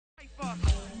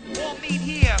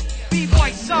scene here,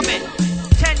 B-Boy Summit,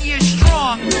 10 years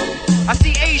strong. I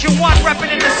see Asia 1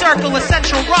 repping in the circle,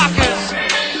 Essential Rockers,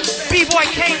 B-Boy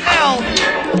K-Mel,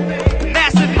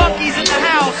 Massive Monkeys in the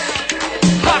house,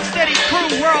 Rocksteady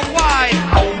crew worldwide.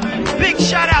 Big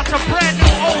shout out to brand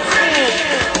new Old School.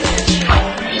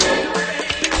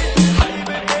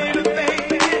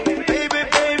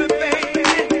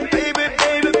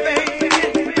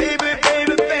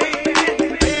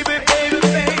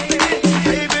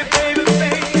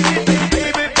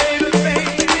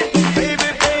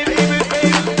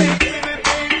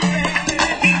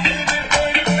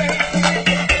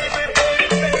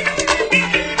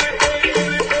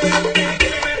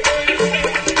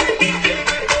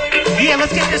 Yeah,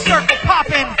 let's get this circle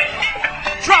poppin'.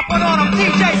 Drop it on them,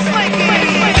 DJ Slinky.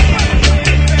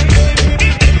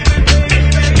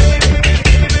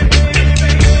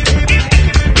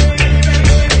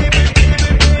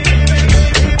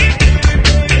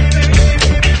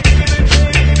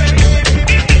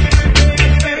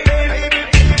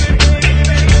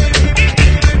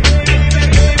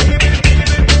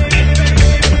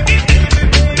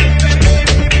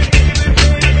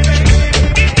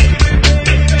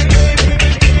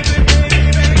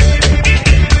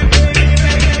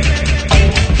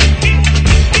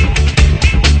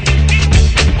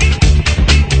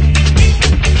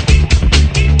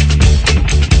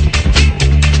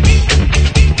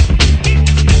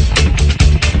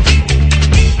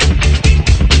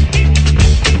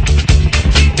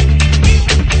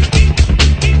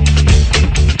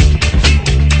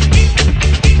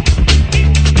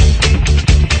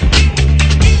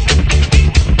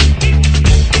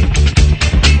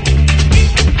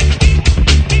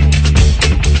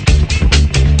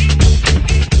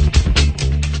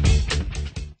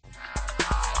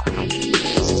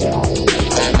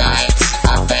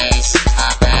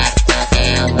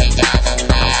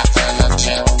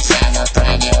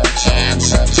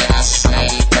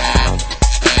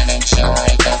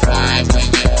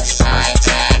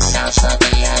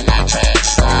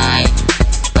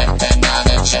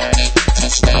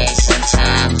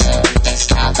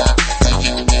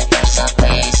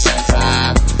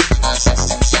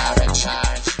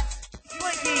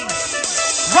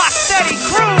 Rocksteady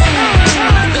crew.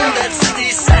 Feel that city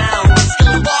sound,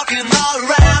 still walking all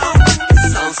around.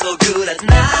 Sounds so good at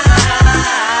night.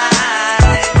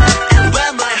 And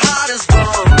when my heart is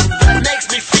warm, that makes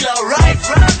me feel alright.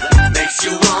 Makes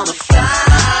you wanna fly.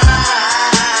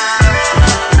 And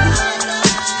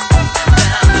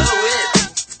I know it.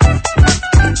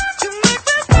 You make me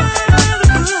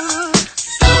wanna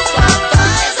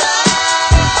supervisor.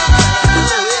 I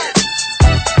know it.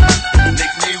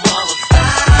 Makes me wanna fly.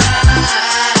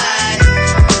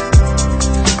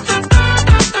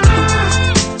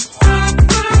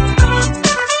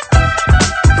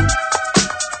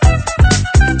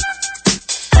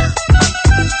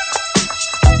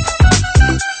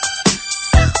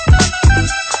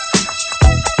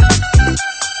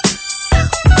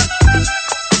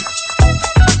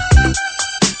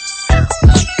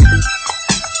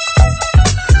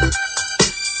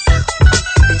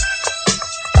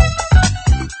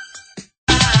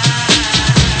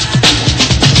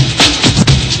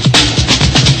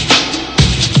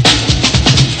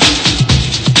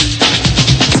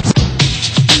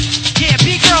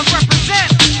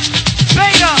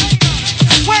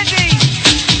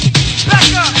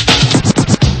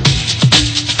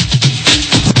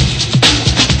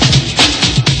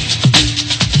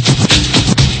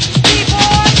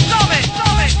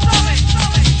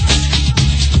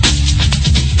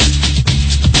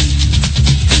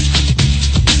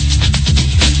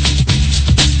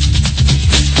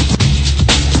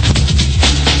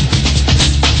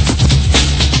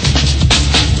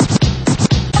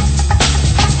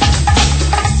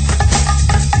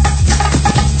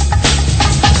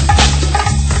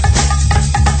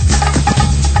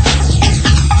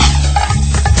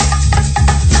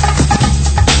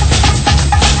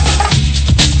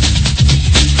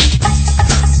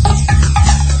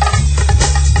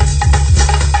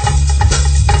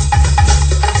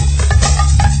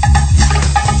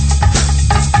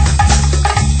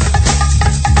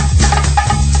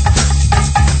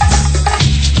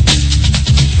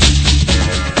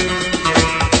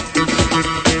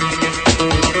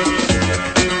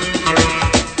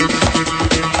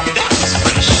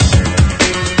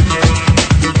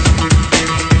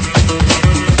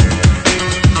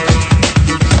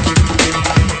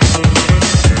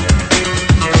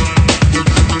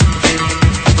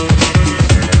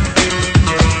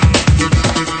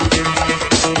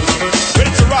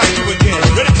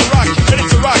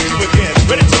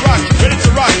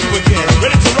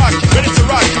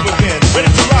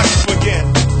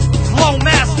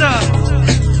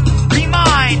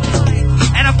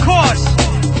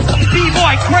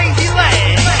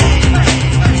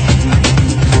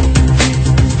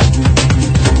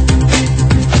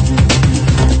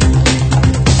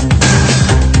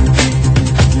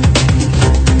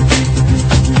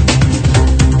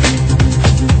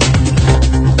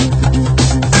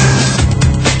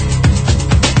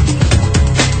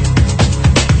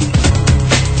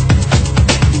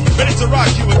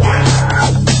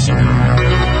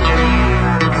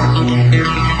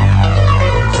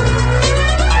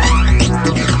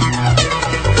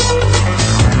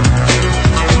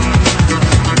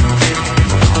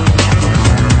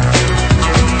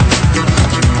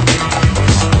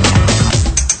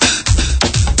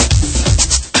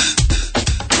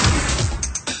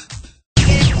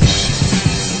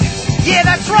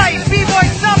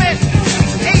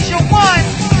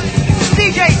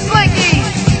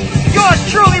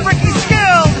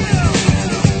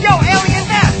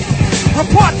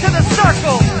 Report to the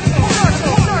circle.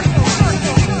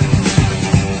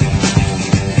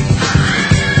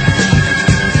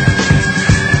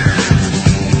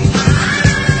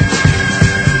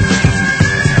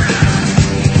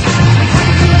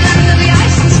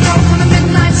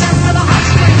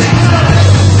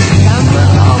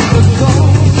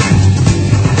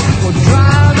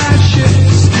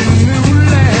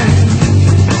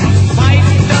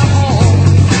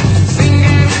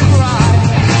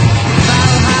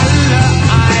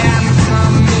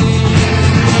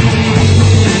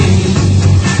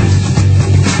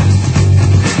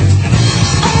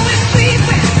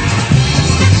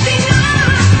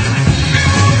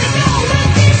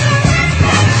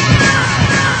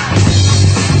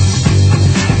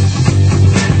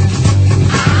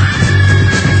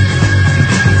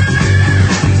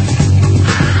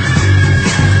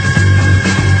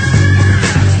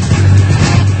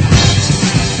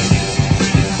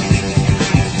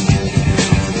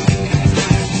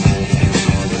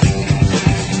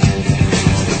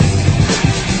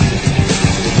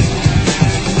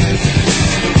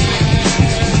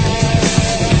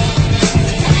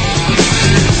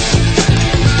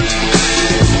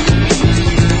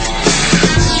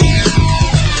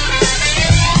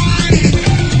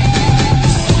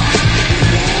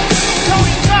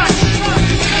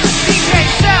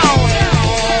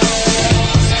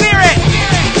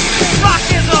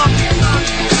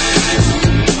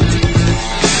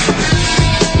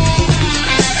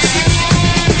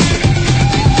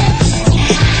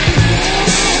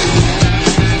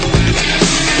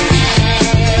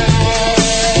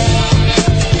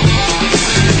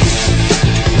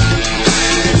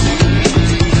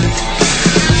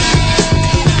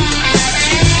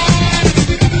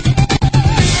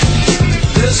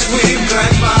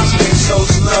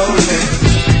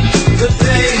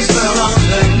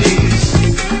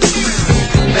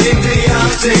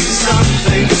 Take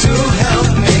something to help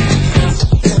me.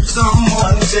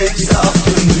 Someone takes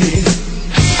after me.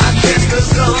 I guess the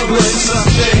sun was some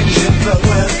change in the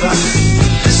weather.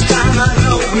 This time I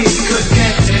know we could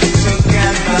get it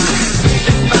together.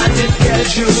 If I did get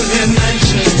you in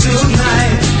mention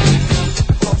tonight,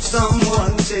 hope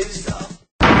someone takes off.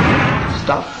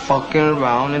 Stop fucking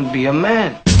around and be a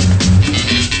man.